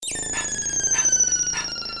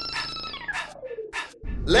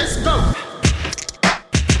Let's go.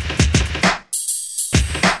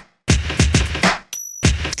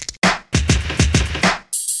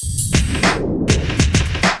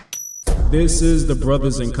 This is the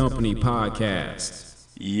Brothers and Company podcast.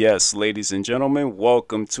 Yes, ladies and gentlemen,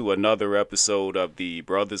 welcome to another episode of the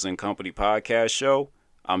Brothers and Company podcast show.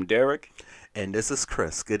 I'm Derek. And this is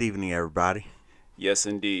Chris. Good evening, everybody. Yes,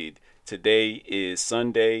 indeed. Today is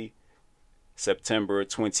Sunday, September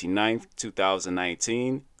 29th,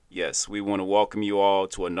 2019. Yes, we want to welcome you all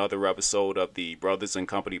to another episode of the Brothers and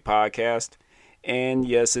Company podcast. And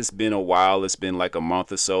yes, it's been a while. It's been like a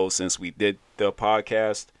month or so since we did the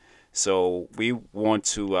podcast. So we want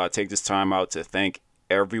to take this time out to thank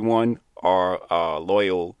everyone, our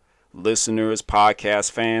loyal listeners,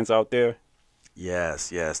 podcast fans out there.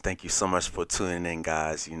 Yes. Thank you so much for tuning in,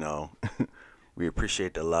 guys. You know, we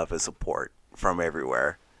appreciate the love and support from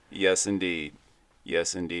everywhere. Yes, indeed.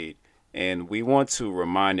 And we want to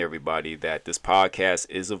remind everybody that this podcast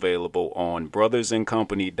is available on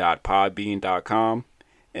brothersandcompany.podbean.com.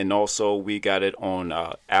 And also we got it on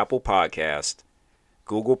Apple Podcast,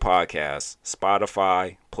 Google Podcasts,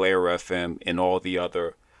 Spotify, Player FM, and all the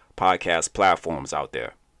other podcast platforms out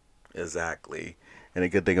there. Exactly. And the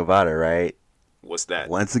good thing about it, right? What's that?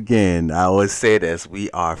 Once again, I always say this.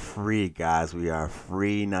 We are free, guys. We are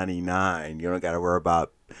free 99. You don't got to worry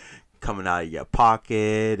about coming out of your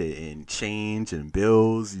pocket and change and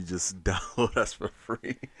bills. You just download us for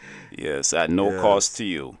free. Yes, at no cost to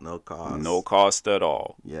you. No cost. No cost at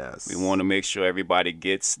all. Yes. We want to make sure everybody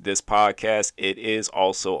gets this podcast. It is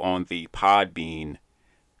also on the Podbean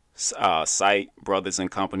site,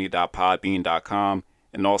 brothersandcompany.podbean.com,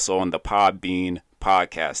 and also on the Podbean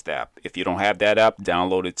podcast app. If you don't have that app,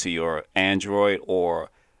 download it to your Android or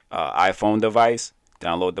iPhone device.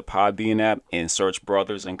 Download the Podbean app and search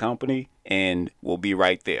Brothers and Company, and we'll be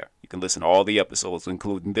right there. You can listen to all the episodes,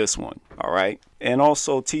 including this one, all right? And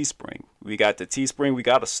also Teespring. We got the Teespring. We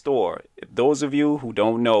got a store. If those of you who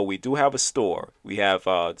don't know, we do have a store. We have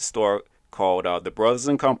the store called the Brothers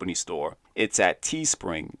and Company store. It's at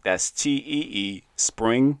Teespring. That's TEE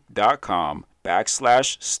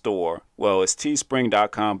spring.com/store. Well, it's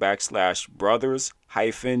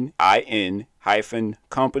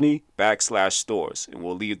teespring.com/brothers-in-company/stores. And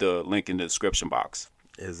we'll leave the link in the description box.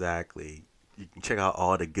 Exactly. You can check out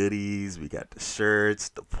all the goodies. We got the shirts,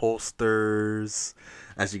 the posters.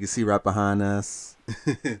 As you can see right behind us.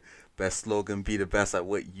 Best slogan, be the best at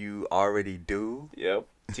what you already do. Yep.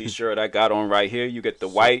 T-shirt I got on right here. You get the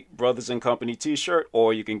white Brothers and Company t-shirt,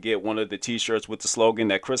 or you can get one of the t-shirts with the slogan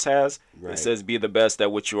that Chris has. Right. It says be the best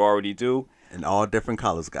at what you already do. And all different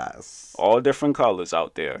colors, guys. All different colors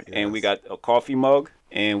out there. Yes. And we got a coffee mug,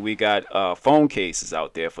 and we got phone cases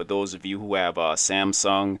out there. For those of you who have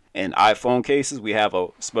Samsung and iPhone cases, we have a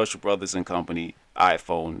special Brothers and Company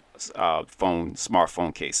iPhone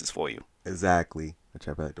smartphone cases for you. Exactly. Which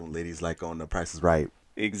I bet them ladies like on The Price is Right.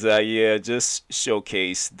 Exactly. Yeah, just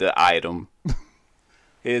showcase the item.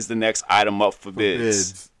 Here's the next item up for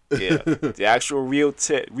bids. Yeah, the actual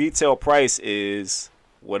retail price is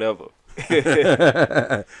whatever.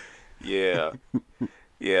 Yeah.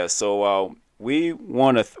 So we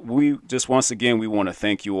just once again we want to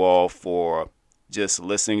thank you all for just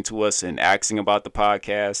listening to us and asking about the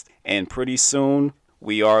podcast. And pretty soon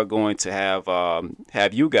we are going to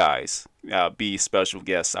have you guys be special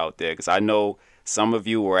guests out there, because I know some of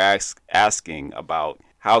you were asking about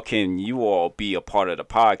how can you all be a part of the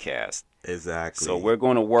podcast. Exactly. So we're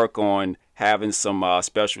going to work on having some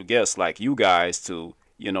special guests like you guys to,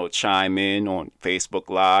 chime in on Facebook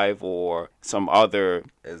Live or some other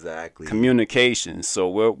communications. So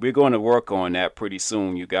we're going to work on that pretty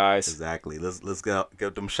soon, you guys. Exactly. Let's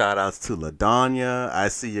give them shout outs to LaDonya. I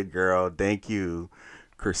see you, girl. Thank you.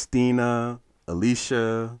 Christina,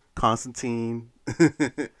 Alicia, Constantine.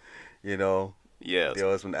 Yes. They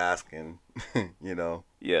always been asking,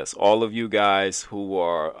 Yes, all of you guys who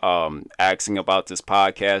are asking about this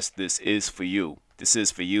podcast, this is for you. This is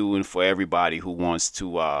for you and for everybody who wants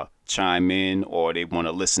to chime in or they want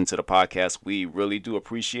to listen to the podcast. We really do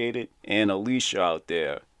appreciate it. And Alicia out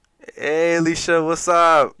there. Hey, Alicia, what's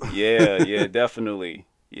up? Yeah, definitely.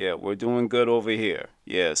 Yeah, we're doing good over here.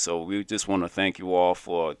 Yeah, so we just want to thank you all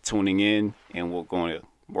for tuning in, and we're going to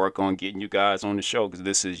work on getting you guys on the show, because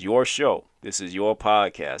this is your show. This is your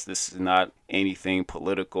podcast. This is not anything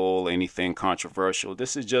political, anything controversial.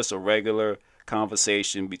 This is just a regular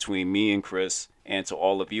conversation between me and Chris and to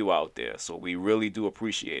all of you out there. So we really do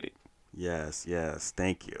appreciate it. Yes.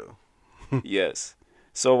 Thank you. Yes.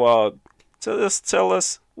 So tell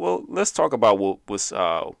us, well, let's talk about what was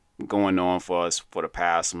going on for us for the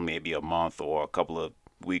past maybe a month or a couple of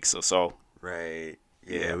weeks or so. Right.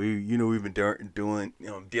 Yeah, we've been doing,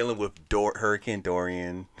 dealing with Hurricane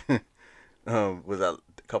Dorian. Was that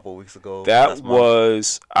a couple of weeks ago? That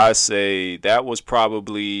was, I say, that was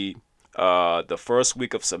probably the first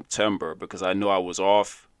week of September because I know I was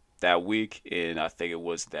off that week, and I think it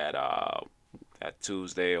was that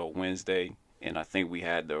Tuesday or Wednesday, and I think we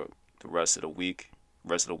had the rest of the week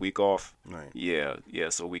off. Right. Yeah.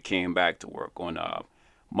 So we came back to work on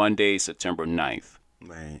Monday, September 9th.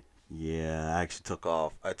 Right. Yeah, I actually took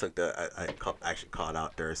off. I actually called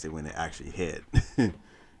out Thursday when it actually hit.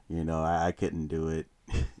 I couldn't do it.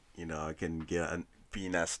 I couldn't be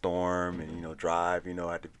in that storm and, drive.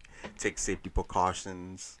 I had to take safety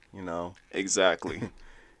precautions, Exactly.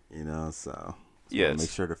 So Yes. make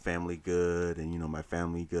sure the family good and, my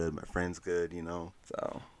family good, my friends good,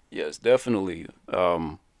 so. Yes, definitely.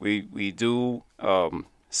 We do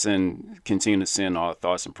continue to send our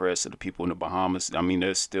thoughts and prayers to the people in the Bahamas. I mean,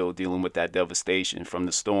 they're still dealing with that devastation from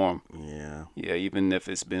the storm. Yeah. Yeah, even if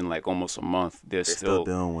it's been like almost a month, they're still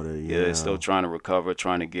dealing with it. Yeah, they're still trying to recover,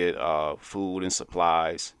 trying to get food and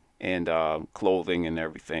supplies and clothing and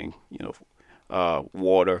everything.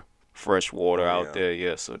 Water, fresh water out there.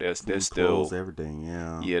 Yeah, so they're still clothes, everything.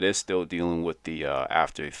 Yeah. Yeah, they're still dealing with the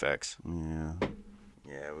after effects. Yeah.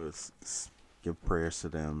 Yeah, it was give prayers to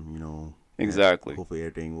them. Exactly. Hopefully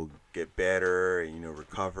everything will get better and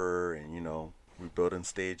recover and rebuilding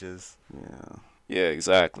stages. Yeah. Yeah,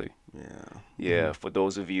 exactly. Yeah. Yeah, for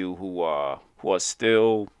those of you who are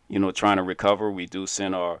still, trying to recover, we do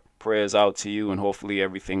send our prayers out to you, and hopefully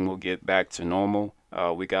everything will get back to normal.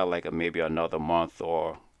 We got like maybe another month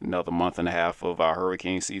or another month and a half of our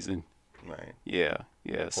hurricane season. Right. Yeah.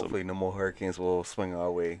 Hopefully no more hurricanes will swing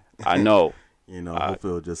our way. I know.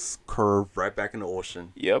 Hopefully it'll just curve right back in the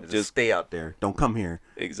ocean. Yep. Just stay out there. Don't come here.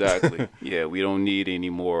 Exactly. Yeah, we don't need any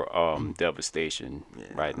more devastation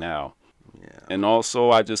right now. Yeah. And also,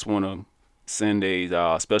 I just want to send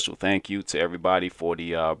a special thank you to everybody for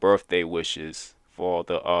the birthday wishes, for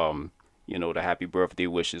the the happy birthday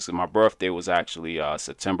wishes. And my birthday was actually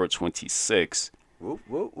September 26th. Whoop,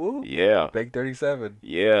 whoop, whoop. Yeah. Big 37.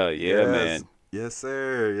 Yeah, yes. Man. Yes,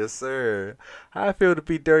 sir. Yes, sir. How I feel to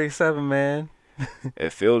be 37, man?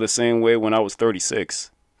 It feel the same way when I was 36.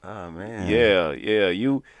 Oh, man. Yeah.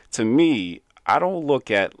 To me, I don't look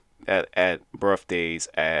at birthdays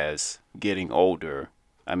as getting older.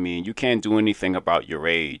 I mean, you can't do anything about your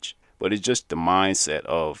age, but it's just the mindset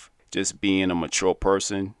of just being a mature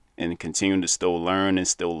person and continuing to still learn and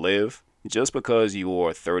still live. Just because you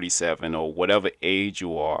are 37 or whatever age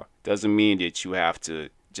you are doesn't mean that you have to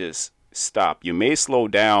just stop. You may slow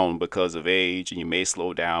down because of age, and you may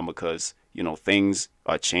slow down because things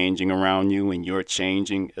are changing around you and you're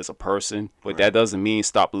changing as a person, but that doesn't mean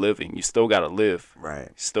stop living. You still got to live. Right.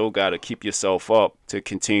 You still got to keep yourself up to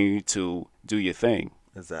continue to do your thing.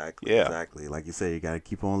 Exactly. Yeah. Exactly. Like you say, you got to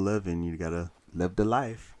keep on living. You got to live the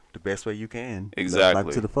life the best way you can. Exactly. Live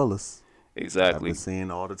life to the fullest. Exactly. I've been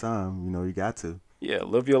saying all the time, you got to. Yeah,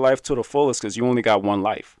 live your life to the fullest because you only got one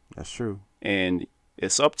life. That's true. And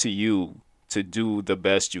it's up to you to do the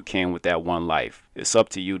best you can with that one life. It's up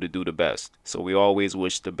to you to do the best. So we always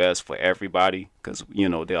wish the best for everybody because,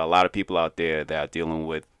 there are a lot of people out there that are dealing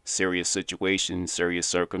with serious situations, serious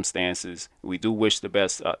circumstances. We do wish the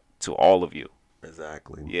best to all of you.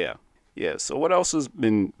 Exactly. Yeah. So what else has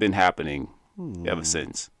been happening ever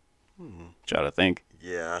since? Try to think.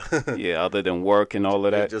 Yeah. Yeah, other than work and all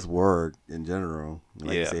of that. Just work in general.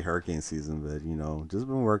 Like you say, hurricane season, but, just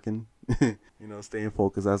been working. Staying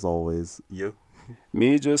focused as always. You?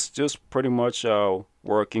 Me, just pretty much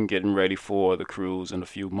working, getting ready for the cruise in a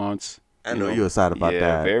few months. I know you're excited about that.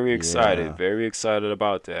 Yeah, very excited. Very excited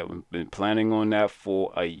about that. We've been planning on that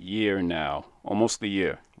for a year now. Almost a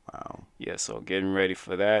year. Wow. Yeah, so getting ready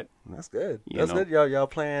for that. That's good. That's good. Y'all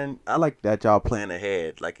plan. I like that y'all plan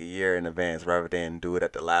ahead, like a year in advance, rather than do it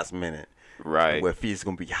at the last minute. Right. Where fees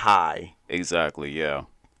gonna be high. Exactly. Yeah.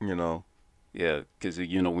 Yeah, because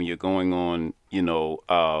when you're going on,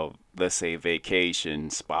 let's say vacation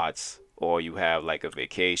spots, or you have like a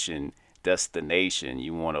vacation destination,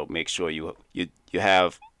 you want to make sure you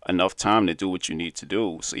have enough time to do what you need to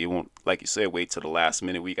do. So you won't, like you said, wait till the last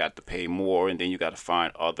minute. We got to pay more, and then you got to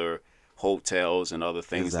find other hotels and other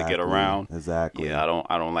things to get around. Exactly. Yeah,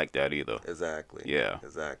 I don't like that either. Exactly. Yeah.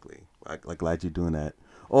 Exactly. Like glad you're doing that.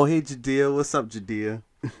 Oh, hey, Jadea. What's up, Jadea?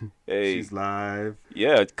 Hey. She's live.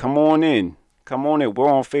 Yeah, come on in. We're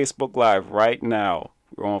on Facebook Live right now.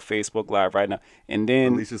 And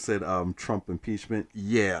then Alicia said, Trump impeachment.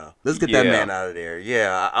 Yeah. Let's get that man out of there.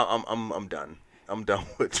 Yeah, I'm done. I'm done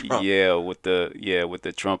with Trump. Yeah, with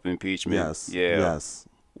the Trump impeachment. Yes.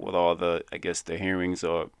 with all the, I guess, the hearings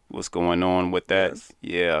or what's going on with that. Yes.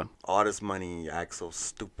 Yeah, All this money, you act so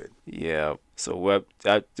stupid. yeah. So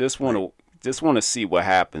I just want to see what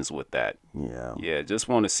happens with that. Yeah. Yeah, just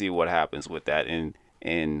want to see what happens with that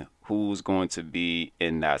and who's going to be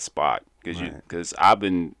in that spot. Right. Because I've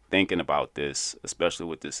been thinking about this, especially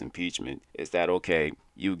with this impeachment, is that, okay,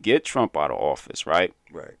 you get Trump out of office, right?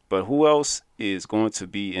 Right. But who else is going to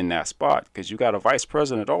be in that spot? Because you got a vice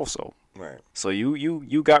president also. Right. So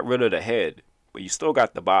you got rid of the head, but you still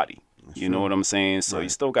got the body. You know true. what I'm saying? So you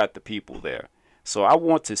Right. still got the people there. So I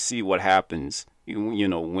want to see what happens, you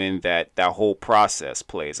know, when that whole process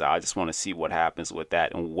plays out. I just want to see what happens with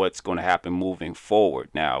that and what's going to happen moving forward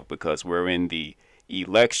now, because we're in the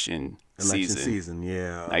election season.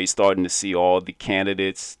 Yeah. Now you're starting to see all the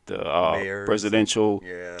candidates, the Mayors, presidential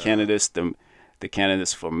yeah. candidates, the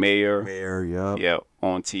candidates for mayor, Yep. yeah,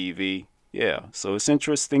 on TV. Yeah, so it's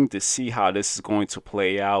interesting to see how this is going to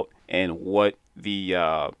play out and what the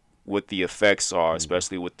effects are,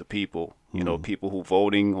 especially with the people. You know, people who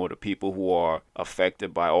voting or the people who are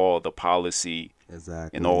affected by all the policy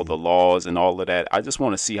Exactly. and all the laws and all of that. I just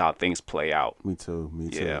want to see how things play out. Me too.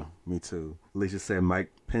 Yeah. Me too. Alicia said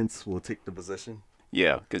Mike Pence will take the position.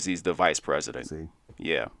 Yeah, because he's the vice president. See.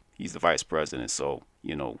 Yeah, he's the vice president. So,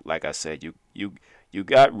 you know, like I said, you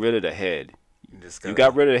got rid of the head. You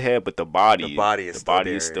got rid of the head, but the body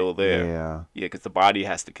is still there. Yeah. Yeah, because the body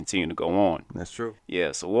has to continue to go on. That's true.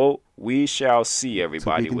 Yeah, so we shall see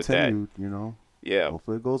everybody with that. You know. Yeah.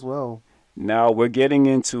 Hopefully it goes well. Now we're getting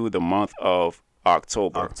into the month of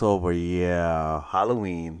October. Yeah.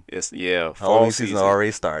 Halloween. It's fall Halloween season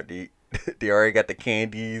already started. They already got the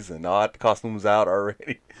candies and all the costumes out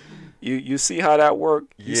already. You see how that work?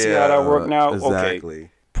 You see how that work now? Exactly.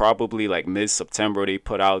 Okay. Probably like mid-September they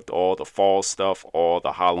put out all the fall stuff, all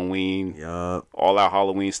the Halloween. Yup. All our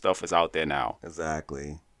Halloween stuff is out there now.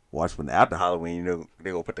 Exactly. Watch when after Halloween, you know, they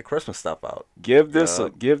gonna put the Christmas stuff out. Give this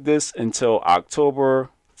until October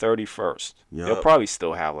 31st. Yep. They'll probably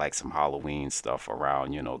still have like some Halloween stuff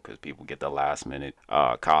around, you know, because people get the last minute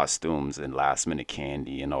costumes and last minute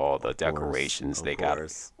candy and all the decorations they got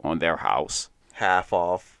on their house. Half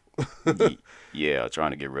off. Yeah,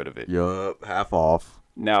 trying to get rid of it. Yup, half off.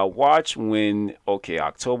 Now watch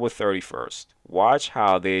October 31st. Watch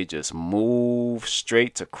how they just move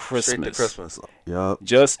straight to Christmas. Yup.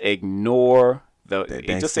 Just ignore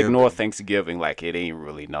Thanksgiving. Thanksgiving like it ain't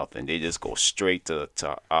really nothing. They just go straight to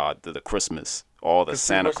the Christmas. All the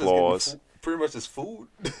Santa Claus. Pretty much is food,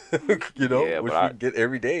 you know, Yeah, which but we get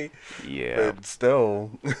every day. Yeah. But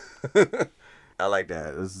still, I like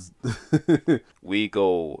that. We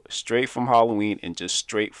go straight from Halloween and just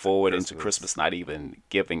straight forward into Christmas, not even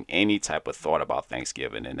giving any type of thought about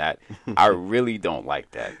Thanksgiving. And that I really don't like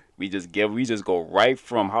that. We just go right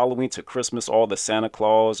from Halloween to Christmas, all the Santa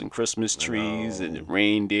Claus and Christmas trees and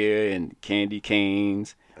reindeer and candy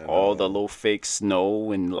canes, all the little fake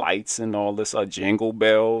snow and lights and all this jingle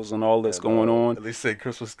bells and all this going on. At least say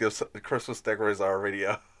Christmas gifts, the Christmas decorations are already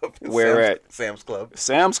up. Where at? Sam's Club.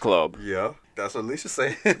 Sam's Club. Yeah, that's what Alicia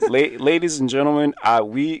saying. Ladies and gentlemen,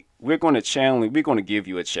 we're going to give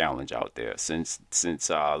you a challenge out there since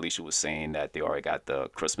Alicia was saying that they already got the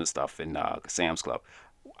Christmas stuff in Sam's Club.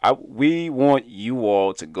 We want you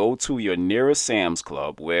all to go to your nearest Sam's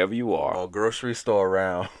Club, wherever you are, or grocery store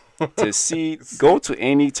around, to go to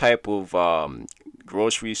any type of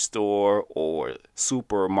grocery store or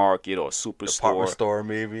supermarket or superstore. Department store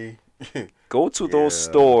maybe. Go to those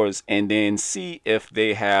stores and then see if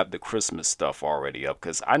they have the Christmas stuff already up,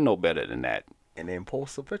 because I know better than that. And then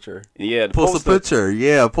post a picture. Yeah, post a picture.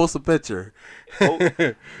 Yeah, post a picture.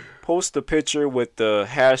 Post a picture with the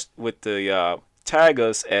tag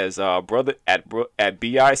us as brother at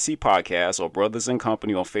BIC Podcast or Brothers and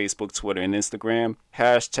Company on Facebook, Twitter, and Instagram.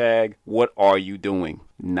 Hashtag what are you doing?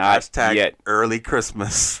 Not Hashtag yet. Early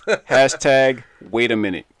Christmas. Hashtag wait a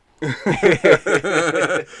minute.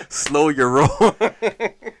 Slow your roll.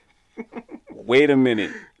 Wait a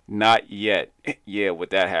minute. Not yet. Yeah, with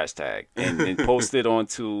that hashtag. And post it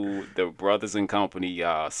onto the Brothers and Company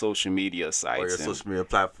social media sites. Or your social media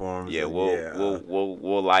platforms. Yeah,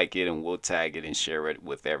 we'll like it and we'll tag it and share it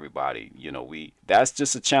with everybody. You know, that's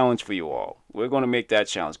just a challenge for you all. We're going to make that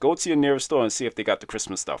challenge. Go to your nearest store and see if they got the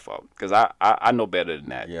Christmas stuff up, because I know better than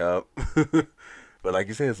that. Yep. But like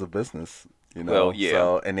you said, it's a business. You know, well, yeah.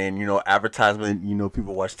 So, and then, you know, advertisement, you know,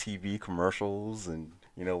 people watch TV commercials and,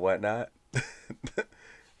 you know, whatnot.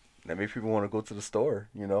 That makes people want to go to the store,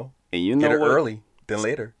 you know. And you know get it what? early, then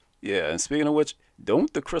later. Yeah, and speaking of which,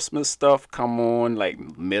 don't the Christmas stuff come on like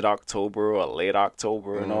mid-October or late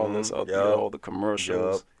October and all this other, all the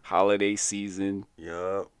commercials, holiday season.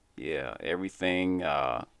 Yep. Yeah, everything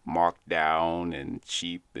marked down and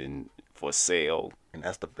cheap and for sale. And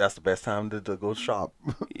that's the best time to go shop.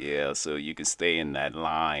 Yeah, so you can stay in that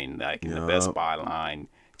line, like in the Best Yup. Buy line,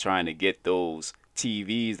 trying to get those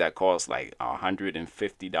TVs that cost like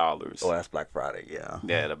 $150. Oh, that's Black Friday. Yeah.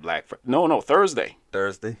 Yeah, the no, Thursday.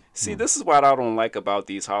 Thursday. See, this is what I don't like about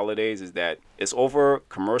these holidays is that it's over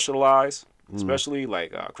commercialized, especially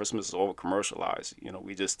like Christmas is over commercialized. You know,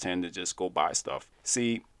 we just tend to just go buy stuff.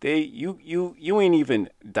 See, you ain't even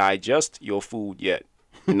digest your food yet.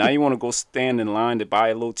 And now you want to go stand in line to buy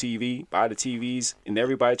a little TV, buy the TVs, and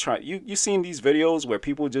everybody you seen these videos where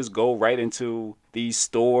people just go right into these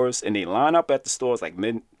stores and they line up at the stores like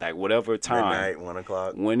whatever time. Midnight,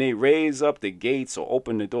 1:00. When they raise up the gates or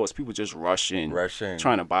open the doors, people just rush in.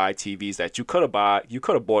 Trying to buy TVs that you could have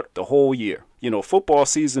bought the whole year. You know, football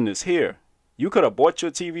season is here. You could have bought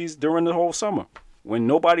your TVs during the whole summer when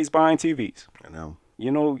nobody's buying TVs. I know. You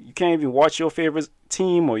know, you can't even watch your favorite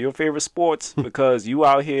team or your favorite sports because you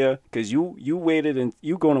out here, because you waited and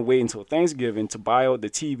you going to wait until Thanksgiving to buy all the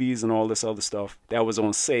TVs and all this other stuff that was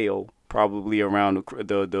on sale probably around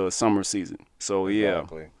the summer season. So yeah,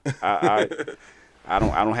 Exactly. I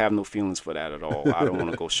don't have no feelings for that at all. I don't want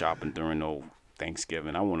to go shopping during no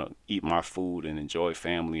Thanksgiving. I want to eat my food and enjoy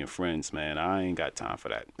family and friends, man. I ain't got time for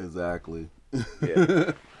that. Exactly.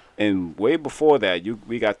 Yeah. And way before that,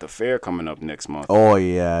 we got the fair coming up next month. Oh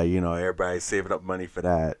yeah, you know everybody's saving up money for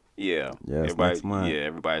that. Yeah. Yeah, it's next month. Yeah,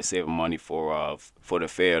 everybody's saving money for the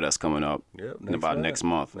fair that's coming up Yep. in about next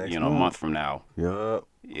month. A month from now. Yep.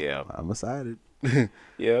 Yeah. I'm excited.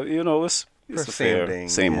 Yeah, you know, it's a fair. Thing.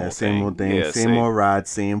 Same old thing. Same old thing. Yeah, same old ride.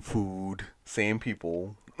 Same food. Same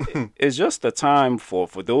people. It's just the time for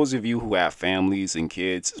those of you who have families and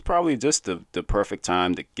kids. It's probably just the perfect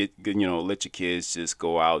time to let your kids just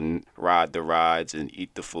go out and ride the rides and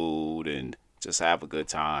eat the food and just have a good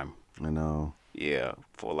time. I know. Yeah,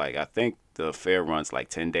 for I think the fair runs like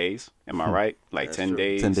 10 days. Am I right? Like That's 10 true.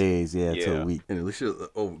 days? 10 days, yeah, Yeah. to a week. And Alicia,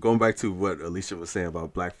 going back to what Alicia was saying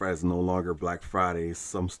about Black Friday is no longer Black Friday.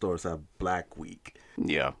 Some stores have Black Week.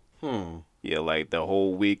 Yeah. Yeah, like the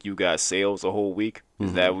whole week you got sales the whole week.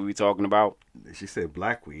 Is that what we talking about? She said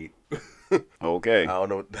Black Week. Okay. I don't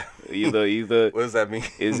know. Either What does that mean?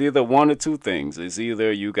 it's either one or two things. It's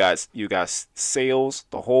either you got sales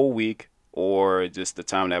the whole week, or just the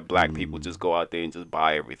time that black people just go out there and just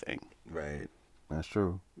buy everything. Right. That's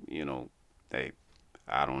true. You know,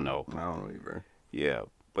 I don't know. I don't know either. Yeah,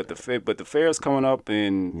 but the fair is coming up,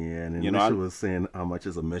 and Yeah, and then you know, Alicia was saying how much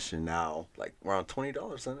is admission now? Like around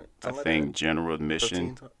 $20, isn't it? I think general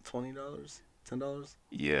admission. $20, $10.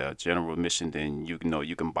 Yeah, general admission. Then you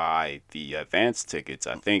can buy the advance tickets.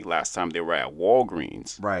 I think last time they were at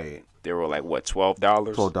Walgreens. Right. They were like what, $12?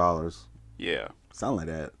 $12. Yeah. Sound like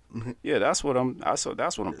that. Yeah, that's what I'm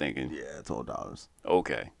thinking. Yeah, $12.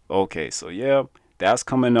 Okay. So yeah, that's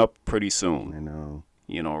coming up pretty soon. I know.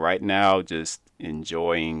 You know, right now just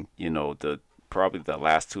enjoying, probably the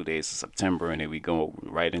last 2 days of September, and then we go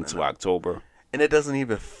right into October. And it doesn't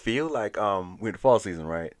even feel like we're in the fall season,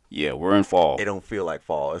 right? Yeah, we're in fall. It don't feel like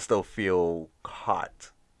fall. It still feel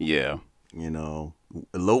hot. Yeah. You know,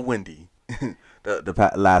 a little windy.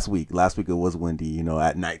 Last week it was windy.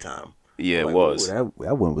 At nighttime. Yeah, Like, it was.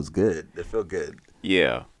 That wind was good. It felt good.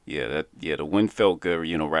 Yeah. The wind felt good.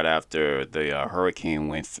 Right after the hurricane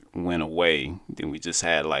went away, then we just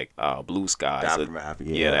had like blue skies. The aftermath.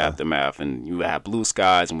 The aftermath, and you had blue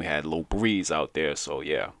skies, and we had a little breeze out there. So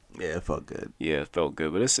yeah. Yeah, it felt good. Yeah, it felt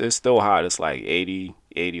good, but it's still hot. It's like 80,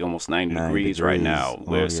 almost 90 degrees right now.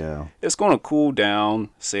 Where it's going to cool down,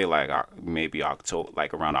 say like maybe October,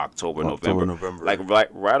 like around October, November. Like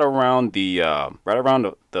right around the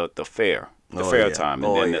fair. The fair time,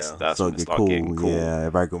 and then that's so when it starts getting cool. Yeah,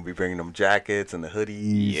 everybody gonna be bringing them jackets and the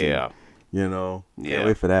hoodies. Yeah, and, can't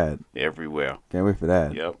wait for that. Everywhere. Can't wait for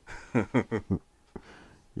that. Yep.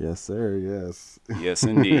 Yes, sir. Yes. Yes,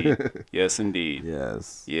 indeed. Yes, indeed.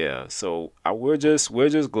 Yes. Yeah. So we're just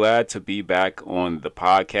glad to be back on the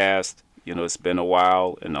podcast. It's been a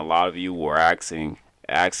while, and a lot of you were asking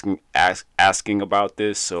about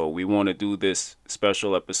this. So we want to do this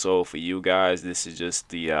special episode for you guys. This is just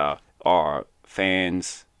the our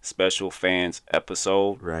special fans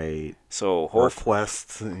episode. Right. So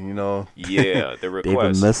requests, Yeah, the requests.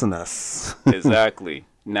 They've been missing us. Exactly.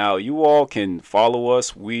 Now you all can follow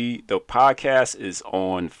us. The podcast is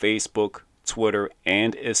on Facebook, Twitter,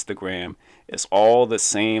 and Instagram. It's all the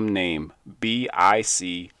same name,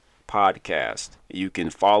 BIC Podcast. You can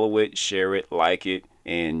follow it, share it, like it,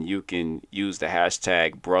 and you can use the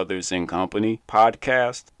hashtag Brothers in Company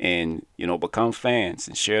Podcast and, become fans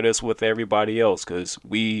and share this with everybody else, because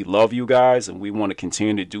we love you guys and we want to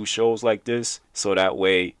continue to do shows like this. So that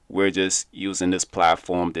way we're just using this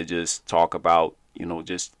platform to just talk about,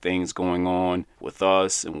 just things going on with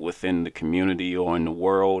us and within the community or in the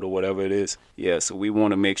world or whatever it is. Yeah, so we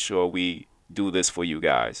want to make sure we do this for you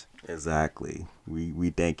guys. Exactly. We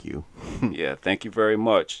thank you. Yeah, thank you very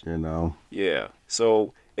much. Yeah.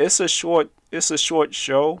 So it's a short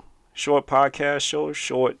show, short podcast show,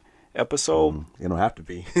 short episode. It don't have to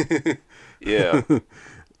be. Yeah.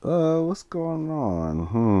 What's going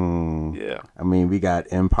on? Yeah. I mean, we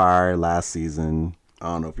got Empire last season. I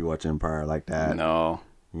don't know if you watch Empire like that. No.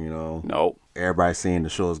 Nope. Everybody's saying the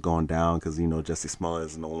show is going down because Jesse Smollett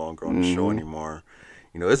is no longer on the show anymore.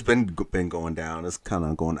 It's been going down. It's kind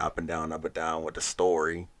of going up and down with the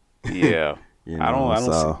story. Yeah. I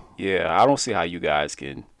don't see how you guys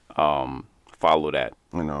can follow that.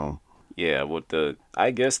 Yeah,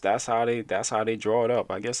 I guess that's how they draw it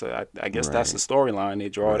up. I guess that's the storyline they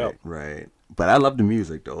draw it up. Right. But I love the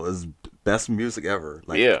music though. It's best music ever.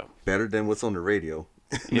 Better than what's on the radio.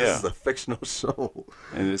 Yeah. This is a fictional show.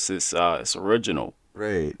 And this is it's original.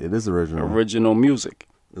 Right. It is original. Original music.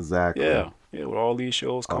 Exactly. Yeah. Yeah, with all these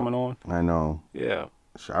shows coming on. I know. Yeah.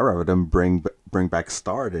 I'd rather them bring back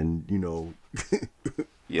Star than,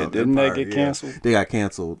 Yeah, didn't Empire. they get canceled? They got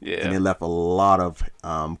canceled. Yeah. And they left a lot of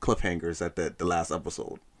cliffhangers at the last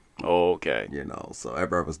episode. Oh, okay. So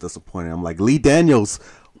everybody was disappointed. I'm like, Lee Daniels,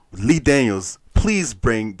 please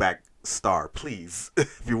bring back Star, please.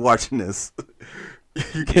 If you're watching this,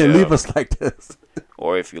 you can't leave us like this.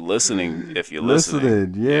 Or if you're listening,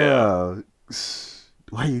 yeah.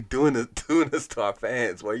 Why are you doing this to our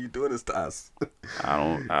fans? Why are you doing this to us? I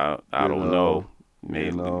don't know.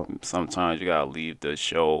 Maybe sometimes you gotta leave the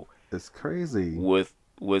show. It's crazy. With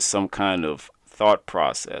some kind of thought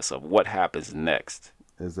process of what happens next.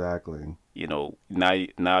 Exactly.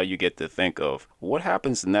 Now you get to think of what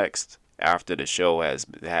happens next after the show has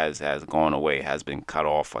gone away, has been cut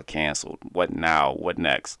off or canceled. What now? What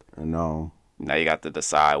next? I know. Now you got to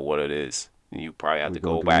decide what it is. And you probably have to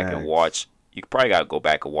go back and watch. You probably got to go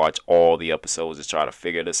back and watch all the episodes to try to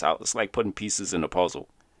figure this out. It's like putting pieces in a puzzle,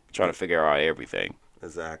 trying to figure out everything.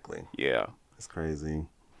 Exactly. Yeah. It's crazy.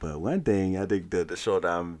 But one thing I think the show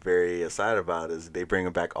that I'm very excited about is they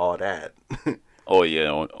bringing back All That. Oh, yeah,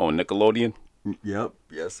 on Nickelodeon? Yep.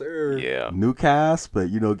 Yes, sir. Yeah. New cast, but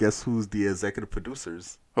guess who's the executive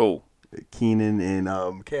producers? Who? Keenan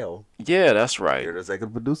and Kel. Yeah, that's right. They're the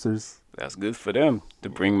executive producers. That's good for them to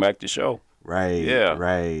bring back the show. Right. Yeah.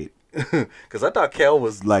 Right. Because I thought Kel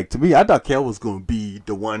was going to be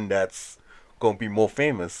the one that's going to be more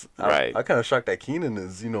famous. Right. I kind of shocked that Keenan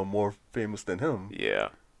is, more famous than him. Yeah.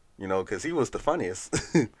 Because he was the funniest.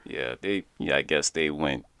 Yeah. I guess they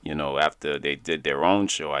went, after they did their own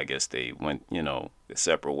show, I guess they went,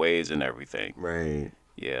 separate ways and everything. Right.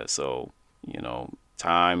 Yeah. So,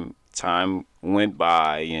 time went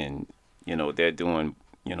by and, they're doing,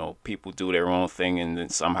 people do their own thing and then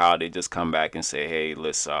somehow they just come back and say, hey,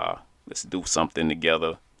 let's do something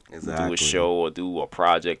together. Exactly. Do a show or do a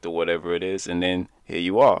project or whatever it is. And then here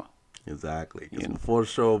you are. Exactly. Before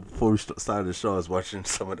we started the show, I was watching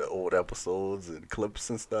some of the old episodes and clips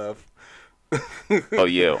and stuff. Oh,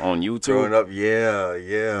 yeah, on YouTube? Growing up, yeah.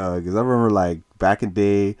 Because I remember, back in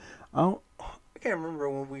the day, I can't remember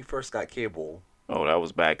when we first got cable. Oh, that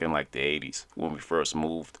was back in, the 80s when we first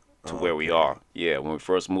moved to where we are. Yeah, when we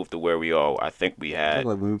first moved to where we are, I think we had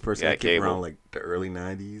when we first got cable around, the early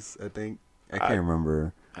 90s, I think. I can't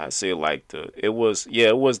remember. I say it was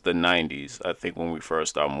the 90s. I think when we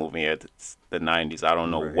first started moving here, the 90s. I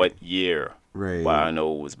don't know what year, but I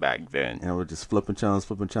know it was back then. And we're just flipping channels,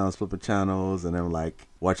 and then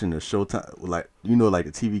watching the Showtime,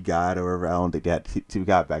 the TV Guide or whatever. I don't think they had TV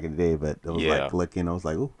Guide back in the day, but it was looking. I was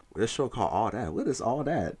like, oh, this show called All That. What is All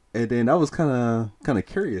That? And then I was kind of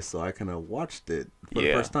curious, so I kind of watched it for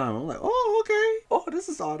the first time. I'm like, oh, okay. Oh, this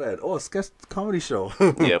is All That. Oh, a sketch comedy show.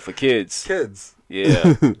 Yeah, for kids. Kids.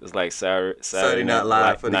 Yeah, it's like Saturday Night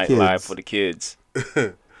Live for the kids.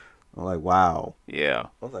 I'm like, wow. Yeah.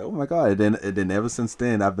 I was like, oh my god. And then ever since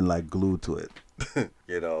then, I've been glued to it.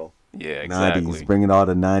 Yeah, exactly. 90s, bringing all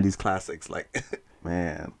the 90s classics.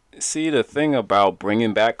 Man. See, the thing about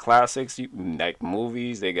bringing back classics, like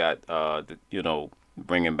movies, they got,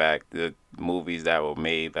 bringing back the movies that were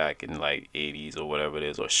made back in 80s or whatever it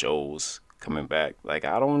is, or shows, coming back. Like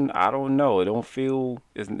I don't know. It don't feel.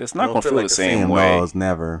 It's not Don't gonna feel like the same way. No, it's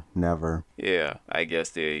never. Yeah, I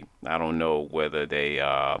guess I don't know whether they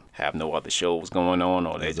have no other shows going on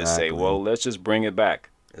or they just say, Exactly. well, let's just bring it back.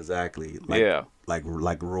 Exactly. Yeah. Like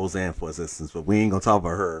Roseanne, for instance, but we ain't gonna talk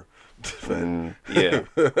about her. Yeah,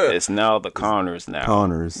 it's now the Connors now.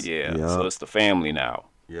 Connors. Yeah, Yep. so it's the family now.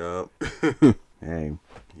 Yep. Hey,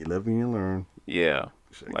 you live and you learn. Yeah,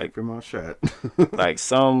 Like like your mouth shut. like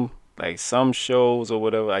some shows or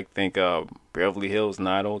whatever. I think Beverly Hills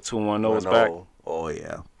 90210 is back. Oh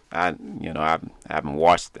yeah. I haven't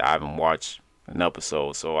watched an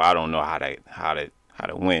episode, so I don't know how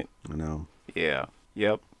that went. I know. Yeah.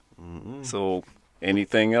 Yep. So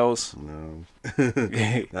anything else? No.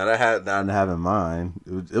 That I have in mind.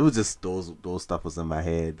 It was just those stuff was in my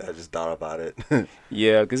head. I just thought about it.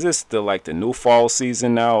 Yeah, because it's still like the new fall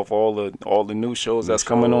season now of all the new shows that's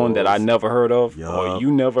coming on that I never heard of or Yup.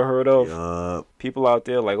 you never heard of. Yup. People out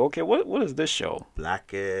there like, okay, what is this show?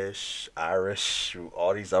 Blackish, Irish,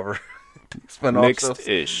 all these other spin-off shows.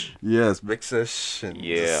 Mixed-ish. Yes, mixish. And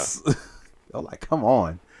Yeah. just- I'm like, come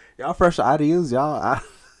on, y'all fresh ideas, y'all.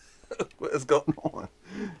 What is going on?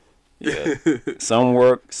 Yeah. Some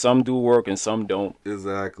work, some do work, and some don't.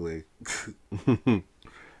 Exactly.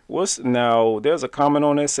 There's a comment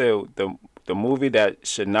on that said the movie that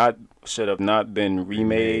should have not been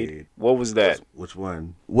remade. Remade. What was that? Which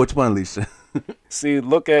one? Which one, Lisa? See,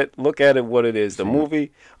 look at it what it is. The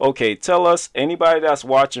movie. Okay, tell us, anybody that's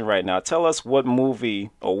watching right now, tell us what movie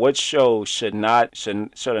or what show should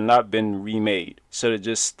have not been remade. Should have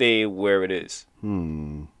just stayed where it is.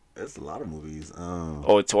 There's a lot of movies.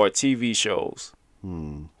 Or TV shows.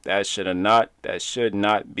 That should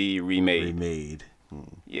not be remade. Remade.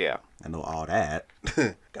 Yeah. I know all that.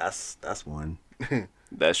 That's one.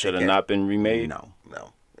 That should have can't- not been remade. No.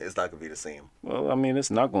 It's not gonna be the same. Well, I mean, it's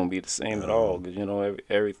not going to be the same at all because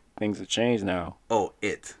everything's a change now. Oh,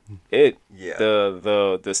 It. Yeah. Yeah.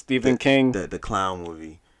 The Stephen King. The clown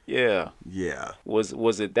movie. Yeah. Yeah.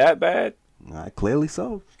 Was it that bad? Clearly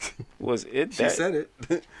so. Was it She that? said it.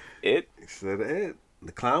 It? She said it.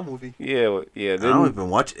 The clown movie. Yeah. I don't even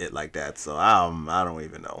watch it like that, so I don't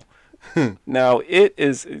even know. Now it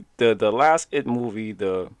is the last It movie.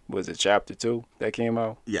 Was it Chapter 2 that came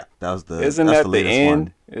out? Yeah, that was the. Isn't that's that the the latest end?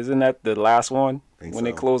 one. Isn't that the last one Think when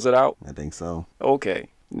they so. close it out? I think so. Okay.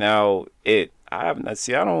 Now It. I haven't.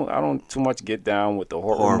 See, I don't too much get down with the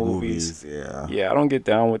horror movies. Yeah. Yeah, I don't get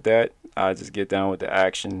down with that. I just get down with the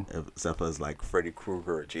action. Except for it's like Freddy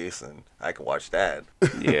Krueger or Jason, I can watch that.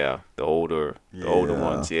 Yeah, the older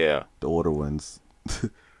ones. Yeah, The older ones.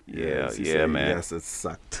 yeah, she yeah, said, man. Yes, it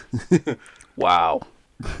sucked. Wow,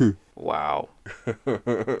 wow.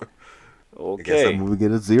 I guess that Okay. movie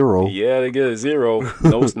get a 0. Yeah, they get a 0.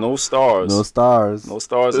 No stars. No stars. No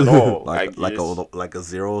stars at all. like I a guess. like a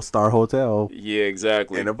 0-star hotel. Yeah,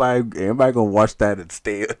 exactly. Anybody gonna watch that and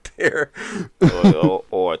stay there?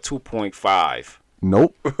 or a 2.5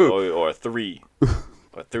 Nope. or a 3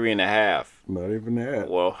 or 3.5. Not even that.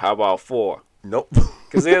 Well, how about 4? Nope.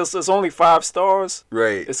 Because it's only 5 stars.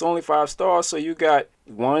 Right. It's only 5 stars, so you got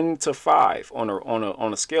 1 to 5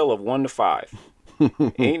 on a scale of 1 to 5.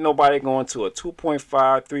 Ain't nobody going to a 2.5,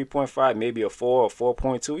 3.5, maybe a 4 or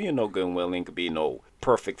 4.2. You know good and well ain't could be no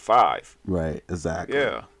perfect 5. Right. Exactly.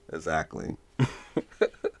 Yeah. Exactly.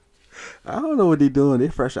 I don't know what they doing. They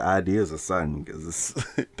fresh ideas or something. Cause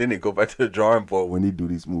then they go back to the drawing board when they do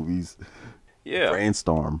these movies. Yeah.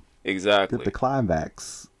 Brainstorm. Exactly. Get the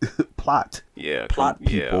climax. Plot. Yeah. Plot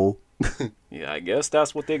people. Yeah, I guess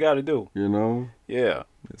that's what they got to do. You know? Yeah.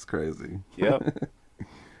 It's crazy. Yep.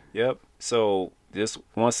 Yep. So just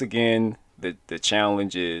once again, the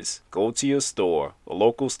challenge is go to your store, a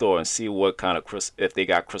local store, and see what kind of if they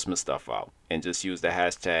got Christmas stuff out, and just use the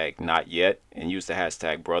hashtag not yet, and use the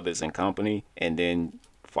hashtag Brothers and Company, and then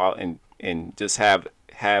follow and just have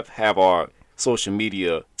our social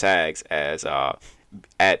media tags as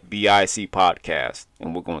at BIC Podcast,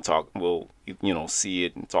 and we're gonna talk. We'll see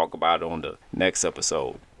it and talk about it on the next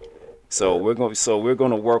episode. So we're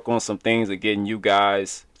gonna work on some things of getting you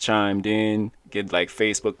guys chimed in, get like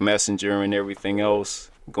Facebook Messenger and everything else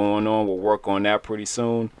going on. We'll work on that pretty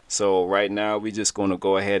soon. So right now we're just gonna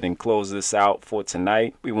go ahead and close this out for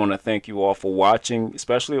tonight. We want to thank you all for watching,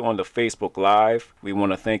 especially on the Facebook Live. We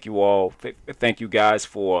want to thank you all, thank you guys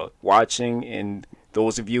for watching, and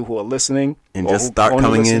those of you who are listening And or just who start only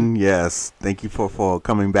coming listen. in. Yes. Thank you for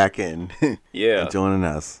coming back in. Yeah. And joining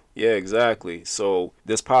us. Yeah, exactly. So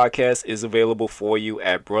this podcast is available for you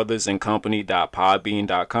at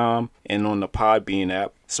brothersandcompany.podbean.com, and on the Podbean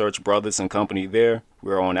app, search Brothers and Company there.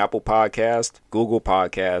 We're on Apple Podcast, Google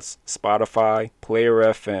Podcasts, Spotify, Player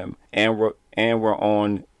FM, and we're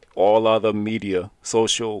on all other media,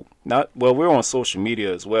 we're on social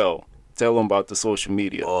media as well. Tell them about the social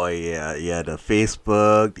media. Oh yeah, the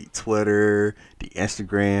Facebook, the Twitter, the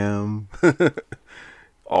Instagram,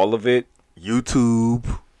 all of it.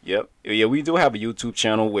 YouTube. Yep. Yeah, we do have a YouTube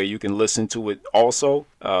channel where you can listen to it also.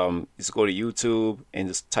 Just go to YouTube and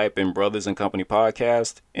just type in Brothers and Company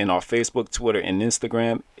Podcast. And our Facebook, Twitter, and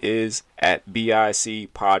Instagram is at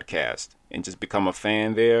BIC Podcast. And just become a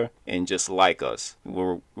fan there and just like us.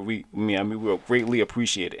 We'll greatly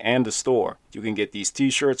appreciate it. And the store. You can get these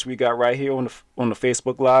t-shirts we got right here on the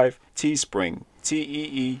Facebook Live. Teespring,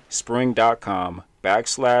 TEEspring.com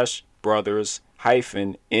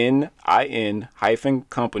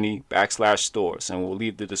 /brothers-in-company/stores. And we'll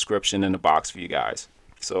leave the description in the box for you guys.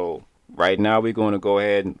 So right now we're going to go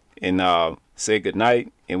ahead and say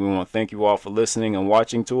goodnight. And we want to thank you all for listening and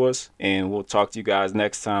watching to us. And we'll talk to you guys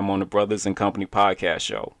next time on the Brothers and Company Podcast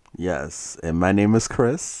Show. Yes. And my name is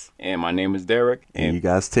Chris. And my name is Derek. And you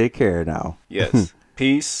guys take care now. Yes.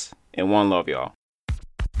 Peace and one love, y'all.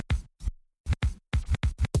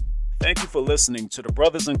 Thank you for listening to the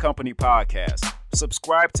Brothers and Company Podcast.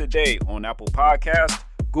 Subscribe today on Apple Podcast,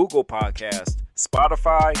 Google Podcast,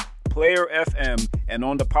 Spotify, Player FM, and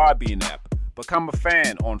on the Podbean app. Become a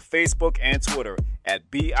fan on Facebook and Twitter at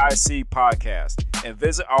BIC Podcast and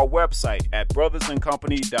visit our website at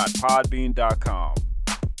brothersandcompany.podbean.com.